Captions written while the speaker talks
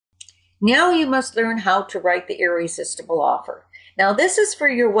Now you must learn how to write the irresistible offer. Now this is for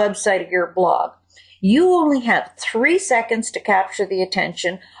your website or your blog. You only have 3 seconds to capture the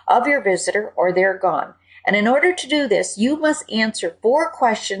attention of your visitor or they're gone. And in order to do this, you must answer 4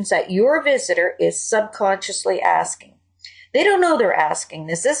 questions that your visitor is subconsciously asking. They don't know they're asking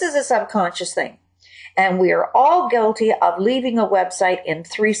this. This is a subconscious thing. And we are all guilty of leaving a website in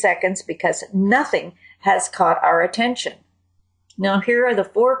 3 seconds because nothing has caught our attention. Now, here are the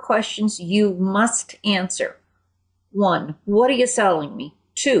 4 questions you must answer. 1, what are you selling me?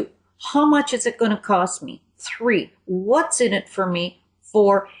 2, how much is it going to cost me? 3, what's in it for me?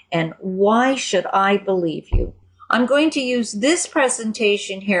 4, and why should I believe you? I'm going to use this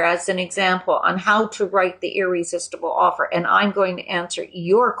presentation here as an example on how to write the irresistible offer, and I'm going to answer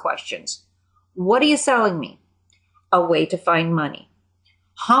your questions. What are you selling me? A way to find money.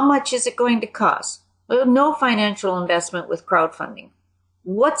 How much is it going to cost? Well, no financial investment with crowdfunding.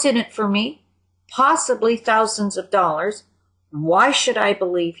 What's in it for me? Possibly thousands of dollars. Why should I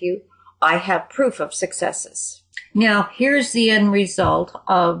believe you? I have proof of successes. Now, here's the end result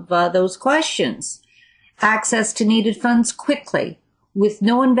of those questions. Access to needed funds quickly with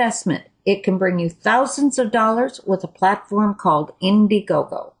no investment. It can bring you thousands of dollars with a platform called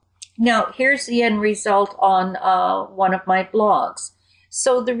Indiegogo. Now, here's the end result on one of my blogs.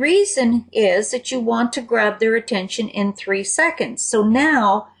 So the reason is that you want to grab their attention in 3 seconds. So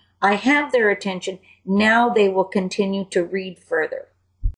now I have their attention. Now they will continue to read further.